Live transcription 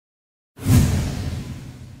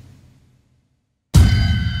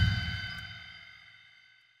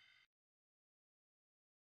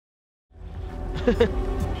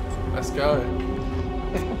Let's go.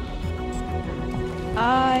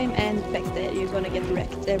 I'm infected. You're gonna get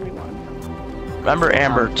wrecked, everyone. Remember,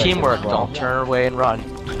 Amber, teamwork. Don't turn away and run.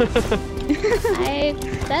 I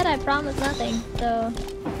said I promised nothing, so.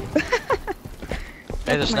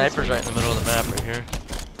 Hey, the sniper's right in the middle of the map right here.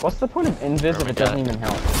 What's the point of invis if it doesn't even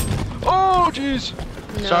help? Oh, jeez!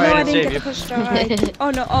 No. Sorry, No, I I didn't didn't save get you. the push right. Oh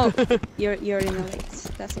no! Oh, you're in the leads.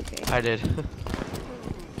 That's okay. I did.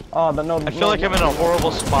 Oh, but no. I feel like I'm in a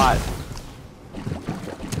horrible spot.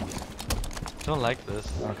 Don't like this.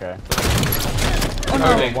 Okay. Oh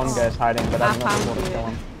no! Okay. One guy's hiding, but I don't know if we'll kill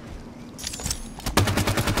him.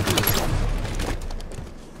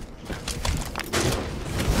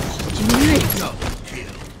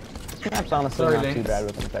 This map's honestly Sorry, not Link. too bad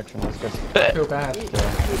with infection. It's just I feel bad.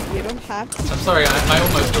 You don't have to. I'm sorry, I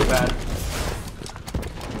almost feel bad.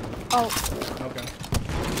 Oh, Okay.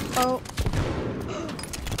 oh.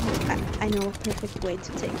 I know a perfect way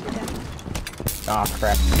to take you down. ah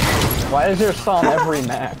crap. Why is there saw on every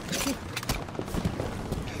map?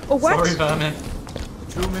 Oh what? Sorry, Vermin.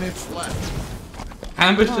 2 minutes left.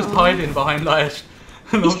 Amber's just hiding behind like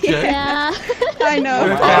an object. Yeah. I know.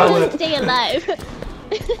 You're a I coward. want to stay alive.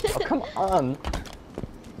 Oh come on.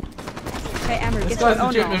 Hey Amber, This get guy's one. Oh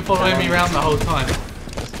legit been no. following me around the whole time.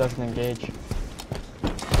 This doesn't engage.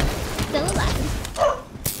 Still alive.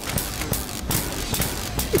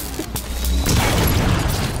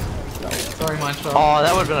 Sorry, Minecraft. Oh,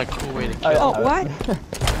 that would have been a cool way to kill. Oh, what?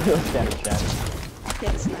 Real standard chat.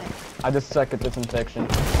 That's nice. I just suck at this infection.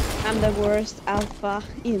 I'm the worst alpha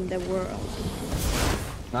in the world.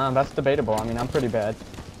 Nah, that's debatable. I mean, I'm pretty bad.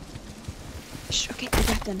 Shh, okay, I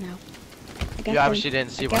got them now. I got You obviously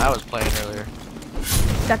didn't see when I was playing earlier.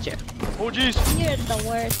 Gotcha. Oh, jeez! You're the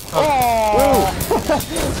worst. Oh,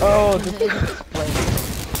 this is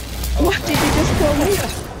What did you just call me?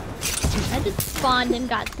 I just spawned and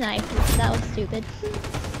got sniped. That was stupid.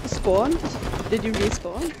 Spawned? Did you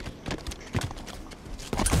respawn?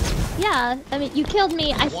 Yeah, I mean, you killed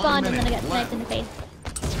me, I spawned, and then I got sniped in the face.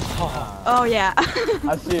 Oh yeah.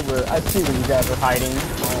 I see where you guys are hiding.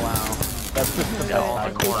 Oh wow. That's just the best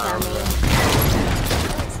hiding.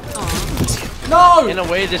 No! In a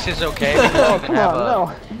way, this is okay. Because Oh you can come have on, a...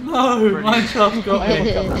 no. No, Minecraft got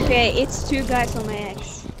me. Okay, it's 2 guys on my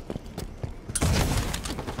X.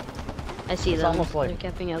 I see It's them. almost like They're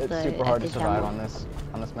camping out it's the super hard to the survive camel.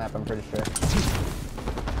 on this map. I'm pretty sure.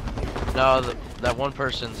 No, that one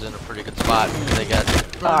person's in a pretty good spot. They got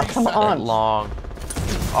Ah, come on. long.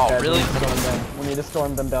 Oh, Guys, really? we need to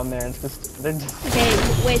storm them down there. It's just they're just. Okay,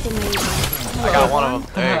 wait a minute. I got one of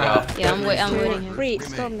them. There you go. Yeah, I'm waiting here. 3,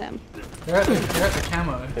 storm them. You're at the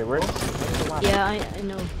camo. Okay, where's the last? Yeah, I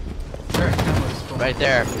know. You're at camo spawn. Right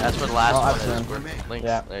there. That's where the last Oh, one that's is. him. Where Link's.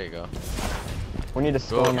 Yeah. There you go. We need to Oh,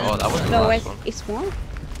 storm no, them. that wasn't the No, last wait, one. it's 1?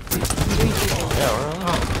 Yeah, we're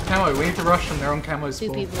Oh, camo, we need to rush them. They're on camo 2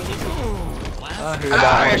 spawn. people. Who?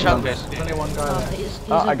 I shot this. There's only one guy Oh, left. he's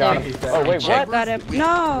Oh, I up got there. him. Oh wait, I what? got him.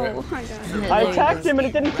 No! I got him. I attacked him and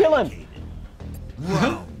it didn't kill him.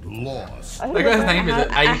 Round lost. I hit The him guy's with name is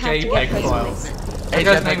I have to AJ get Pegfile. places. Hey,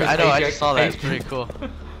 guy's Jeff, name is I know, I AJ just saw that. It's pretty cool.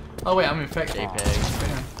 Oh wait, I'm infected.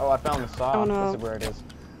 JPEG. Oh, I found the saw. Oh, no. This is where it is.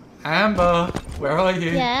 Amber, where are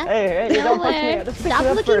you? Yeah? Hey, you don't push me. Nowhere. Just pick Stop it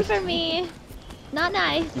up looking first. for me. Not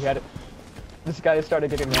nice. You had it. This guy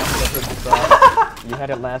started getting rounded up with the saw. You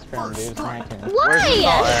had it last round, dude. Thank him. Where's the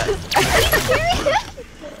saw Why? at? Are you serious?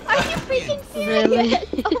 Are you freaking serious? Really?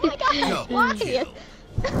 Oh my god, why?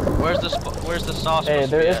 Where's the sauce? Hey,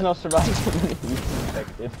 there is no surviving when he's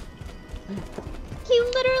infected. He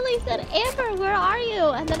literally said, Amber, where are you?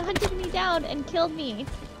 And then hunted me down and killed me.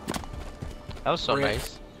 That was so Rip.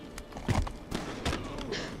 nice.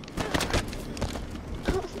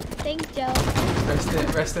 Thanks, Joe.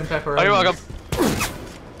 Rest in pepperoni. Oh, you're welcome.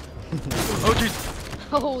 Oh, jeez.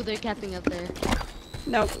 Oh, they're camping up there.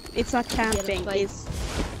 No, it's not camping. fight.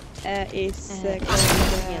 It's Something called,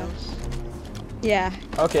 else. yeah.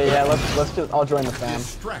 Okay, yeah, let's just. I'll join the fam.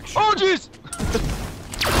 Distraction. Oh, jeez.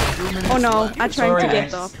 2 minutes Oh no, left. I'm trying Sorry, to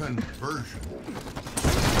get Max. off. Conversion.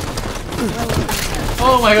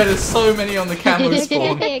 Oh my god, there's so many on the camo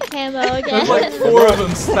spawn. Get me a camo There's again. like 4 of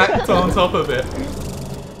them stacked on top of it.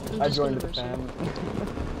 I'm I just joined the gonna fam.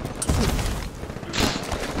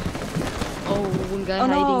 Oh, one guy Oh,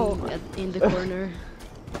 no. hiding in the corner.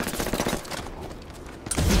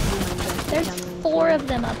 There's 4 of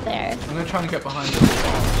them up there. I'm gonna try and get behind them.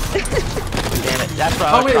 Damn it. That's what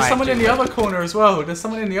I Oh was wait, there's trying someone to in the do. other corner as well. There's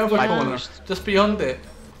someone in the other Yeah. corner. Just beyond it.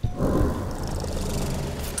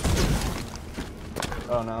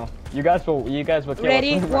 Oh no. You guys will kill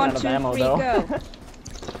Ready? us when we run 1, out of 2, ammo 3, though. go.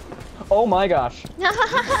 Oh my gosh.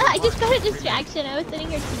 I just got a distraction. I was sitting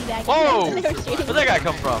here teabagging. Whoa! And they were shooting Where'd that guy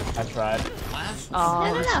come from? I tried.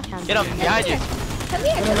 Oh, No. Get him behind you. Come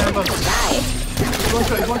here.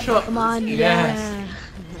 Die. One shot. come on. Yes. Yeah.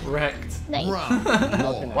 Wrecked. Nice. Round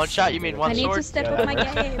lost. One shot, you mean one I need sword? to step up my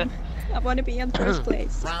game. I want to be in first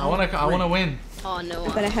place. I wanna win. Oh no.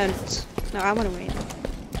 I'm gonna hunt. No, I want to win.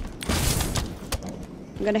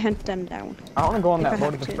 I'm gonna hunt them down. I want to go on If that I boat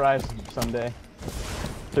have of the to. fries someday.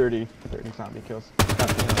 30 zombie kills.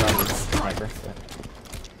 Sniper.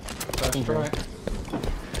 That's right.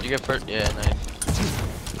 You get first. Yeah, nice.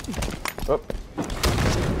 Oh,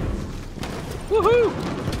 Woohoo!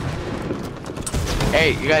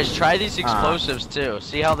 Hey, you guys try these explosives too.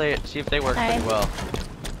 See if they work pretty Alright. well.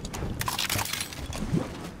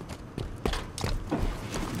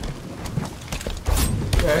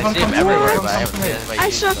 Yeah, I everyone see them come everywhere, to me, but I haven't everyone seen come to me. anybody I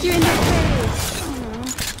use shot them. you in the face.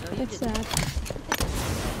 Oh, that's sad.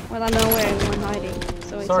 Well, I know where everyone's hiding,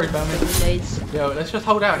 so it's Sorry, okay. Bammy. Grenades. Yo, let's just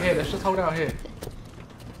hold out here. Let's just hold out here.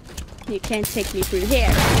 You can't take me through here.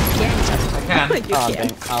 Yeah. I can. You oh can.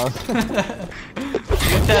 dang. I was...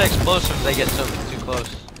 Shoot that explosive if they get too close.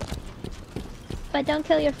 But don't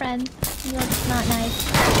kill your friends. That's not nice.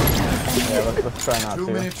 yeah, let's try not 2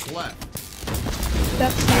 to. minutes left.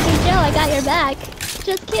 Hey Joe, I got your back.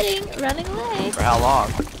 Just kidding. Running away. For how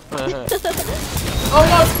long? Oh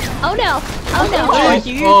no! Oh no!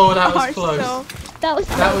 Oh, that was close. That was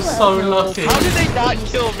That was so lucky. How did they not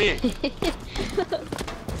kill me?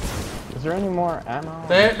 Is there any more ammo?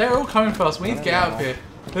 They're all coming for us. We need to get out of here.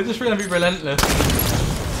 They're just gonna be relentless.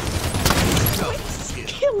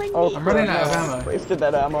 Killing Oh, me. I'm running out of ammo. Wasted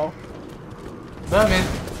that ammo. Vermin,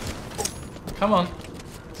 come on.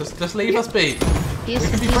 Just leave us be. We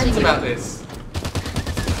can be friends about this.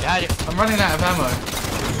 Got you. I'm running out of ammo.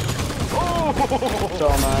 So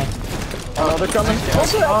am I. Oh, they're coming.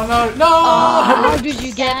 Oh no, no! How did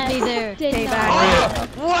you get me there? Stay Oh, back. yeah.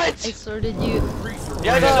 What? I sorted you.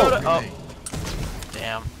 Yeah, I just oh.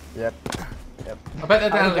 Damn. Yep. I bet they're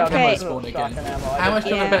down at the camo Okay. spawn again. Shotgun ammo. How much do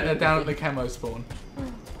I Yeah. bet they're down at the camo spawn?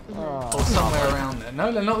 Oh. Or somewhere around there.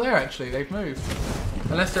 No, they're not there actually. They've moved.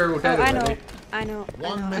 Unless they're all dead Oh, I know. already. I know.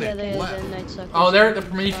 1 Yeah, minute the left. night suckers. Oh, they're at the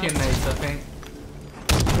Promethean nades, I think.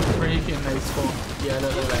 Promethean nades spawn. Yeah,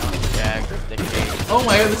 there they are. Yeah, the cage. Oh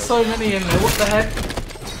my god, there's so many in there. What the heck?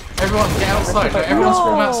 Everyone, get outside. No, everyone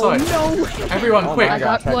scream outside. No. Everyone, Oh quick. my I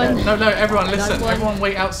got gosh, one. No, everyone, I got listen. one. Everyone,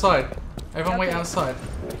 wait outside. Everyone, wait outside.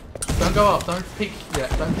 Don't go up. Don't peek yet.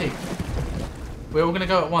 Don't peek. We're all gonna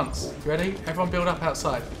go at once. You ready? Everyone, build up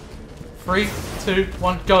outside. 3, 2,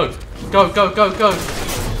 1, go! Go! Go! Go! Go!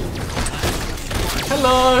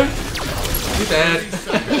 Hello. You're dead.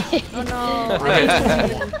 Oh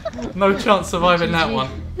no. No chance surviving that one.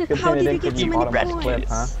 Good How thing did they you didn't get so give you many automatic points? clip,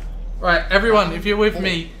 huh? Right, everyone, if you're with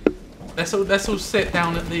me, let's all sit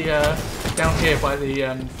down at the down here by the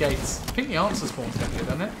gates. I think the answer spawn's down here,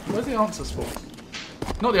 doesn't it? Where's the answer spawn?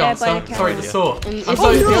 Not the Yeah, answer. by the Sorry, camera. the saw. It's- I'm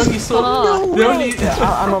sorry. Oh, The no. only saw. Oh, The only.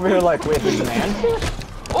 Yeah, I'm over here like, wait, there's an answer? Dude,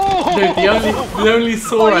 the only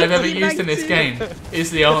saw you I've ever did used like in this too. game is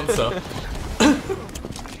the answer.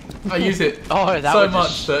 I use it Oh, that so would much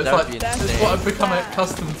just, that it's that would like be it's insane. what I've become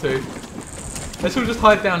accustomed to. Let's all just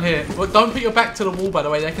hide down here. Well, don't put your back to the wall, by the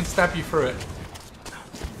way. They can stab you through it.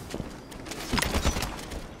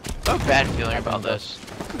 I have a bad feeling about this.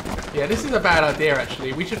 Yeah, this is a bad idea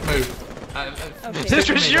actually. We should move. Okay. stick This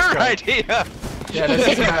with was me, your let's go. idea. Yeah, let's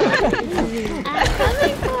think about it. I'm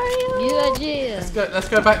coming for you. Good idea. Let's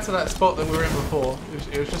go back to that spot that we were in before.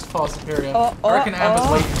 It was just far superior. Oh, I reckon Amber's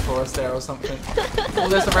oh. waiting for us there or something. Oh,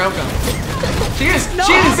 there's the railgun. She is! No.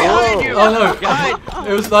 She is! Behind you. Oh no! Behind.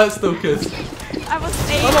 It was Night Stalkers. I was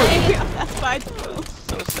aiming. That's spiteful.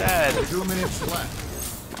 So sad. 2 minutes left.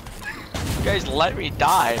 You guys let me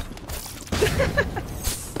die.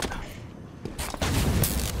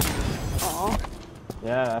 Oh.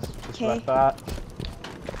 Yeah, that's just what I Okay. thought.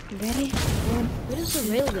 Ready? Where does the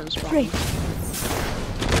railgun spawn? 3.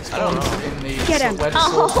 I don't know. In the Get him. where the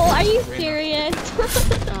sword Oh, are you is. serious?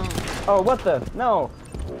 Oh. Oh, what the? No!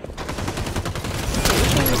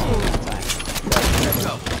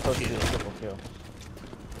 Supposed to be a triple kill.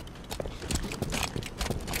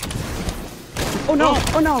 Oh no.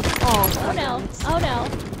 Oh no. Oh. Oh no. Oh no.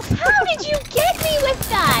 How did you get me with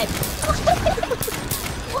that?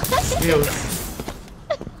 What? Skills.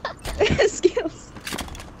 Skills.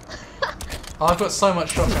 Oh, I've got so much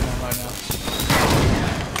shotgun ammo now.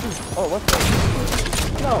 Oh, what the?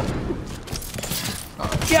 No!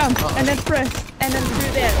 Jump and then press and then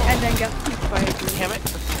through there and then get keep fighting. Damn it.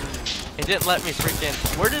 It didn't let me freaking.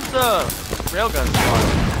 Where does the railgun spawn?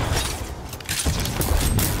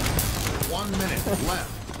 1 minute left.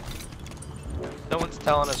 No one's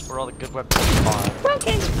telling us where all the good weapons are.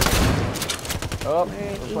 Broken. Oh,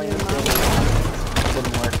 Alright, we're playing easy this enough. game.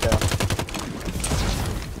 Didn't work though.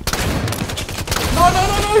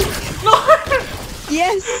 No!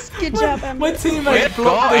 Yes! Good job, Amber. My teammate Good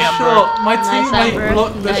blocked the go, Amber. shot. My Nice, teammate Amber.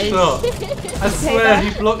 blocked the Nice. shot. I swear he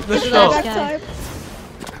blocked the Good shot. luck. That time.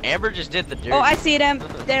 Amber just did the dirt. Oh, I see them.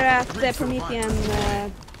 They're at the Promethean.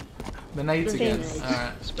 The nades again. Thanks.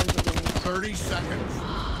 Alright. 30 seconds.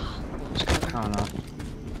 Oh no.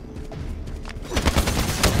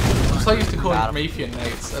 I'm so used to calling Got him. Promethean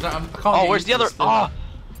nades. I can't Oh, get where's used the other? to still. Oh,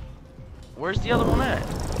 where's the other one at?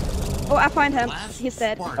 Oh, I find him. Last He's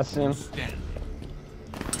dead. Spartan I see him. standing.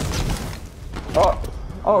 Oh!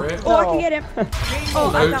 Oh! Rip. Oh, I can get him.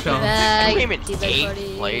 Oh, I No got him. chance. You came in Teammate 8th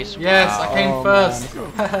party. place. Yes, Wow. I came Oh, first.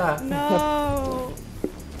 No.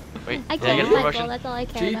 Wait, I did I can't get a cycle, promotion? that's all I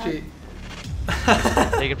care about. GG.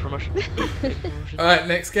 Did I get a promotion? Alright,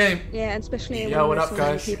 next game. Yeah, and especially Yo, when what there's up, so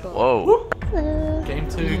many guys? people. Whoa. Hello. Game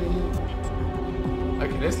 2.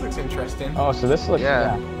 Okay, this looks interesting. Oh, so this looks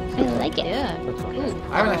Yeah. I like it. Yeah. Cool.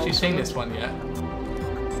 I haven't actually seen this one yet.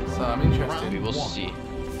 So I'm interested. We will see.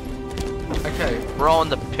 Okay. We're all in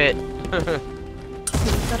the pit.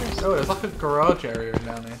 Oh, there's like a garage area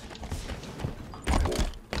down here.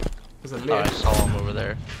 There's a Oh, I lift. saw him over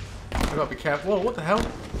there. I gotta be careful. Whoa, what the hell?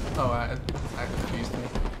 Oh, that confused me.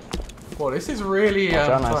 Whoa, this is really Watch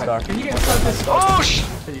out, nice tight. dog. Can you get inside this dog? Oh,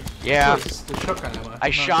 yeah. The shotgun ammo. I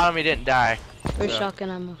shot him, he didn't die. Where's So, shotgun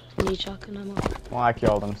ammo? Need shotgun ammo. Well, I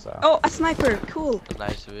killed him, so. Oh, a sniper. Cool.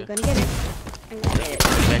 nice of you. I'm gonna get it. I'm gonna get it.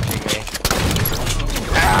 Mentioning me.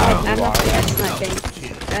 I'm not good at sniping.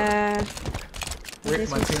 Rick,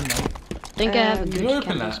 this my was- teammate. I think I have a Can you good open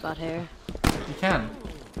camping that? spot here. You can.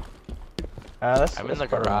 That's, I'm in the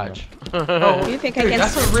that's better than garage. Oh, Do you think I dude, can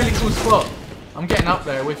that's a s- really cool spot. I'm getting up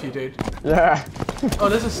there with you, dude. it. Yeah. Oh,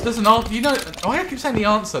 there's an answer. You know, why I keep saying the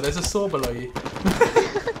answer? There's a saw below you.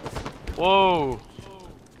 Whoa.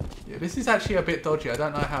 Yeah, this is actually a bit dodgy. I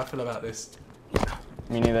don't know how I feel about this.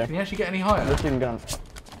 Me neither. Can you actually get any higher? Look, you can get on.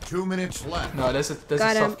 2 minutes left. No, there's a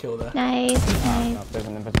Got him. soft kill there. Nice, nice. No, there's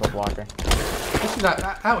an invisible blocker. Actually,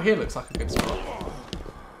 that out here looks like a good spot.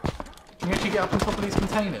 Can you actually get up on top of these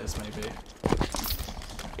containers, maybe?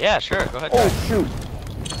 Yeah, sure. Go ahead. Oh, try. shoot!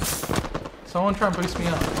 Someone try and boost me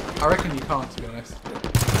up. I reckon you can't, to be honest.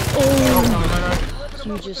 Oh,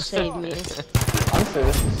 No. you just saved me. Honestly,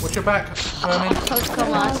 this is. Watch your back, Herman. Oh,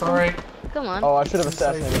 come on. Sorry. Come on. Oh, I should have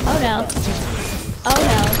assassinated him. Oh no. Oh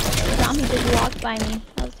no. The zombie just walked by me.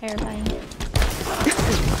 That was terrifying.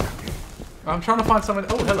 I'm trying to find someone.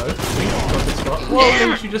 Oh, hello. Got this spot. Whoa,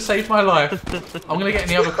 Lynch, you just saved my life. I'm gonna get in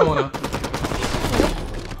the other corner.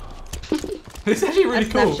 This is actually really I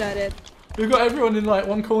cool. snapshotted. We've got everyone in like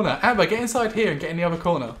one corner. Amber, get inside here and get in the other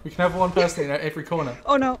corner. We can have one person in every corner.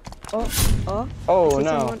 Oh no. Oh. Oh. Oh, I see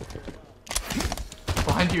no. someone.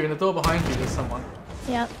 Behind you, in the door behind you, there's someone.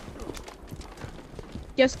 Yep.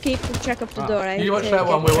 Just keep track of the door. I You watch need that to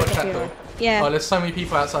one, get we'll watch track of that your- door. Yeah. Oh, there's so many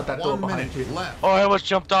people outside that door 1 behind you. minute left. Oh, I almost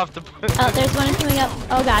jumped off the. Oh, there's one coming up.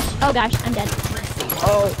 Oh gosh. Oh gosh. I'm dead.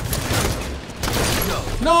 Oh!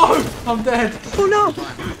 No! I'm dead. Oh no.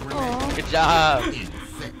 Good job.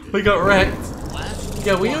 We got wrecked.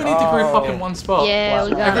 Yeah, we all need to group up in one spot. Yeah,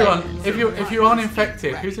 we got Everyone, it. if you aren't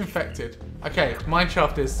infected, who's infected? Okay,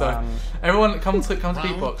 mineshaft is so. Everyone, come to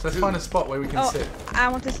beatbox. Let's find a spot where we can Oh, sit. I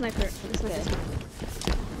want the sniper. The sniper.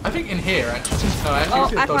 I think in here actually. No, actually, Oh,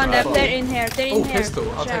 it's a I dodge found them. rifle. They're in here. They're in Oh, here.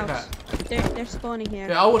 pistol. I'll take Shout. that. They're spawning here.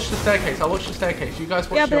 Yeah, I'll watch the staircase. I'll watch the staircase. You guys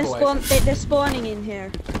watch Yeah, the but other way. they're spawning in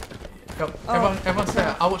here. Go. Oh. Everyone stay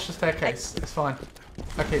out. I'll watch the staircase. It's fine.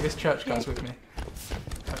 Okay, this church guy's with me.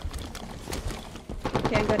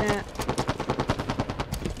 Okay, I'm gonna.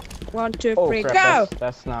 1, 2, Oh, 3, crap. go!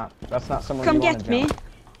 That's not someone Come you wanna get me. jump.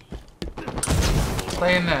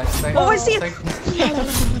 Stay in there. Stay. Oh, I see it.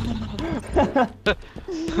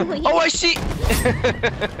 Oh, I see.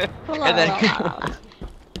 And then.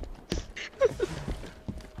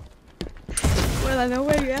 Well, I know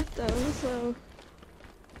where you're at though, so.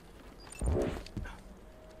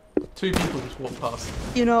 Two people just walked past.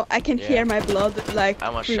 You know, I can Yeah. hear my blood like. I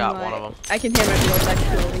almost through shot my- one of them. I can hear my blood like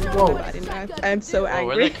flowing Whoa. through my body now. I'm so Oh, angry.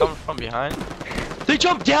 where they coming from behind? They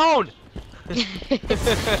jumped down.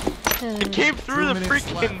 It came through 2 the minutes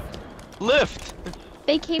freaking lift.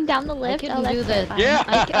 They came down the I lift. couldn't Oh, that's do that. terrifying. Yeah.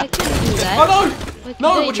 I couldn't do that. Oh no! What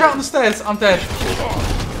No! did Watch they out do? on the stairs. I'm dead.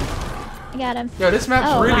 I got him. Yo, this map's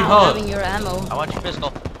Oh, really wow. hard. Having your ammo. I want your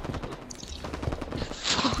pistol.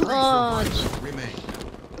 Oh, Remain.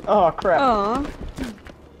 Oh, crap. Aw.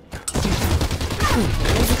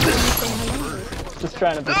 Just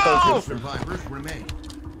trying to be No! focused. Survivors remain.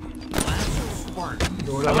 Last Spartan.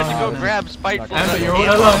 You're all I went to go alone. grab Spiteful. Amber, you're all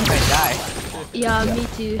and alone. I die. Yeah, me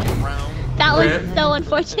too. Round That was Rip. so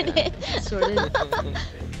unfortunate. Sort of.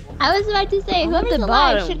 I was about to say, I'm whoever's at the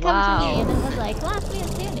alive bottom, should come to me, wow. and then was like, last man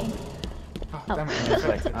standing. Oh, damn it, It's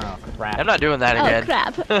like, oh crap. I'm not doing that Oh again.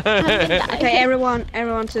 crap. I'm gonna die. Okay, everyone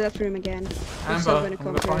to that room again. We're Amber, so I'm gonna come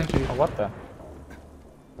gonna here. find you. Oh, what the?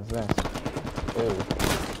 What's this? Ew.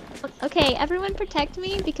 Okay, everyone protect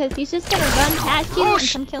me because he's just gonna run past you and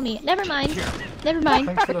come kill me. Never mind. Never mind.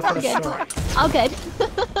 Thanks for the We're first good. shot. All good.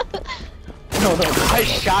 No, no. I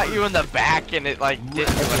shot you in the back and it like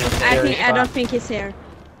didn't do anything. I don't think he's here.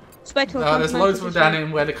 Spiteful, No, come there's to my loads of them down position.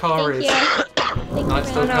 in where the car Thank is. you. Thank Nice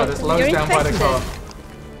you still very no, much. there's loads You're down by the infected. car.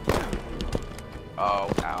 Oh,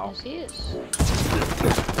 ow. Yes, he is.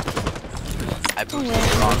 I boosted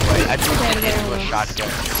the wrong way. I boosted into a shotgun.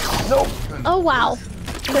 Oh wow.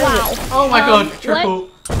 Wow. Oh my god, triple.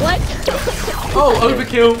 What? Oh,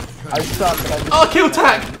 overkill. I suck. But I just... Oh, kill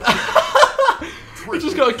tack. We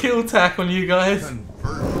just got a kill tack on you guys. conversion.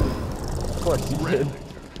 Of course you did.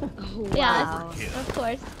 Yeah, Wow. of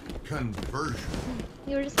course. Conversion.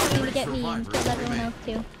 You were just coming to get me and kill everyone else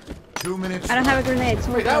too. 2 minutes. I don't have a grenade.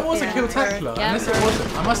 So Wait, that was a yeah. kill tackler. Yeah. Unless it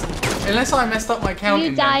wasn't. I must. Unless I messed up my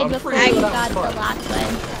counting. You died then, but I'm before pretty you sure got that the was fine. last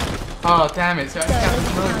one. Oh damn it! So it So it counted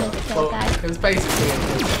doesn't count as as a kill well, tack. it was basically a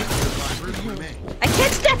kill. Survivors remain. I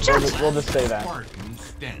can't snapshot! We'll just say that. Spartan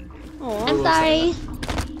standing. Oh, I'm sorry.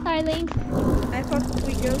 Sorry, Link. I thought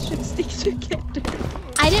we girls should stick together.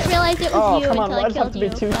 I didn't realize it was Oh, you come on. until Why I does it have killed to be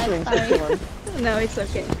you. two But strings? sorry. Come on. No, it's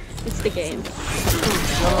okay. It's the game.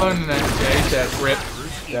 Not alone in there. Yeah, he's dead. Rip.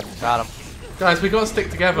 Got him. Guys, we gotta stick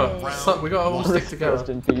together. So, we gotta all stick Rest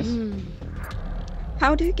together. in peace.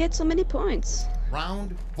 How do you get so many points?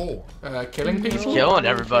 Round 4. Killing people. Killing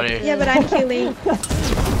everybody. Yeah, but I'm killing.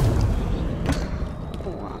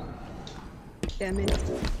 Oh, damn it.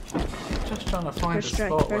 Just trying to find First a strike,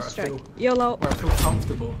 spot first strike. where YOLO. I feel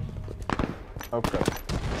comfortable. Okay.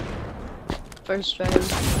 First round.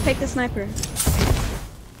 Take the sniper.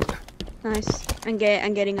 Nice. I'm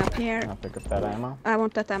getting up here. I'll pick up that ammo. I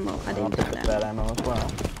want that ammo. I I'll didn't pick get up that. that ammo as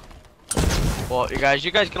well. Well, you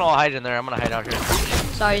guys can all hide in there. I'm gonna hide out here.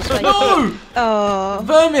 Sorry, Spike. No! Oh.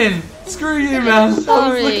 Vermin! Screw you, man!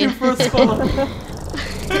 Sorry. I was looking for a spot.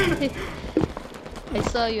 I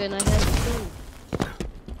saw you and I had to go.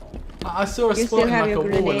 I saw a You spot still in have like a your wall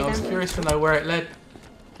and I grenade was ammo? curious to know where it led.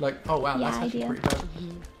 Like, oh wow, Yeah, that's I actually do. pretty bad.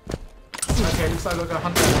 Okay, looks like I've got to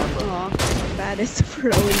hunt that number. Oh, baddest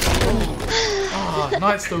throwing. Ah,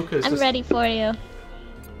 Night Stalkers. I'm just ready for you.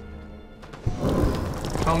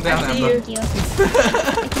 calm down, I see Amber. you. Thank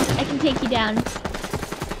you. I can take you down.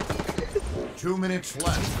 2 minutes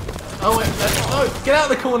left. Oh, wait, oh, get out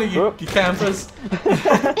of the corner, you Whoop. campers.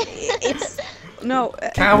 It's no.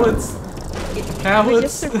 Cowards. We're just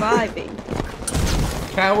Cowards. surviving.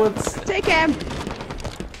 Cowards. Take him.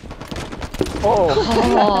 Oh! Oh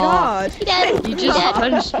my god. He dead. You just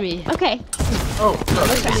punched me. Okay. Oh, God,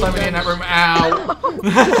 there's so many in that room. Ow.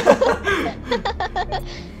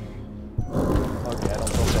 Okay, I don't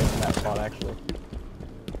feel safe in that spot actually.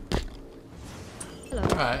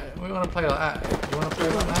 Alright, we want to play like that. You want to play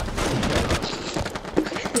like that?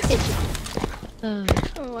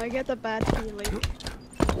 Oh, I get a bad feeling.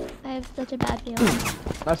 I have such a bad feeling.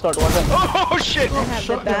 I start wondering. Oh shit! I have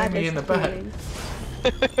the shotgun me in the baddest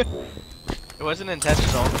back. feeling. It wasn't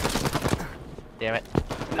intentional. Damn it.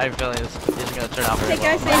 I have a feeling this isn't gonna turn out very Take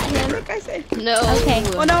guy well. safe. Take guy safe. No. Okay.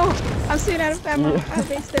 Oh no! I'm soon out of ammo. Yeah. I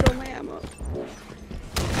wasted all my ammo.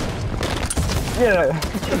 Yeah.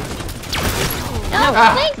 No,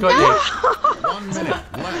 Ah, thanks, got no. you. 1 minute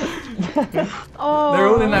left. Oh. They're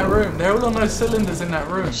all in that room. They're all on those cylinders in that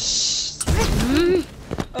room.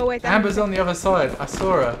 Oh wait. Amber's on the other side. I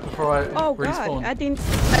saw her before I Oh respawned. god! I didn't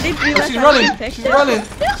Oh, realize she's I was running! infected. She's running!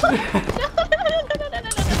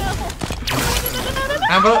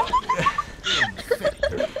 Amber!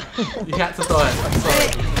 You had to die. I'm sorry.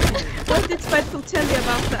 What did Spiteful tell you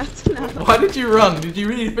about that? No. Why did you run? Did you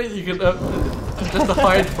really think you could just to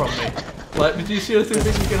hide from me? Like, did you seriously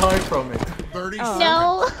think you could hide from me? 30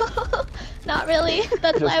 Oh. seconds. No, not really.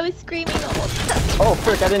 That's why I was screaming the whole time. Oh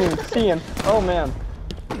frick! I didn't even see him. Oh man.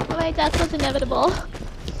 My death was inevitable.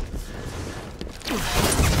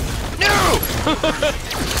 No!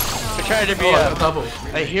 I tried to be Oh, I got a double.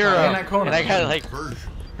 a hero, In that corner. and I kind of like Conversion.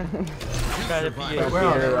 tried to be Wait, a where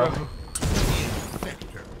are Hero. they?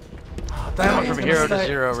 Victor. Oh, damn, Went it's from gonna hero to stay-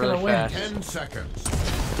 zero it's gonna really win. fast. 10 seconds.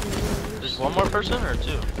 Just one more person or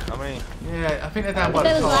two? How many? Yeah, I think they're down by If the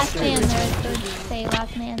it was top. last man, there would say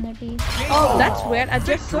last man, there'd be. Oh, that's weird. I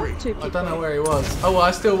just saw two people. I don't know where he was. Oh, well,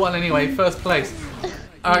 I still won anyway. First place.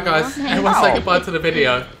 Alright, guys. Nice. Everyone say goodbye to the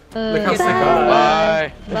video. Look how sick I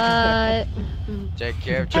am. Bye. Bye. Take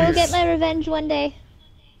care of I will cheese. get my revenge one day.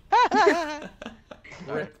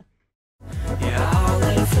 Rip. Yeah, I'll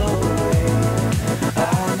let it flow.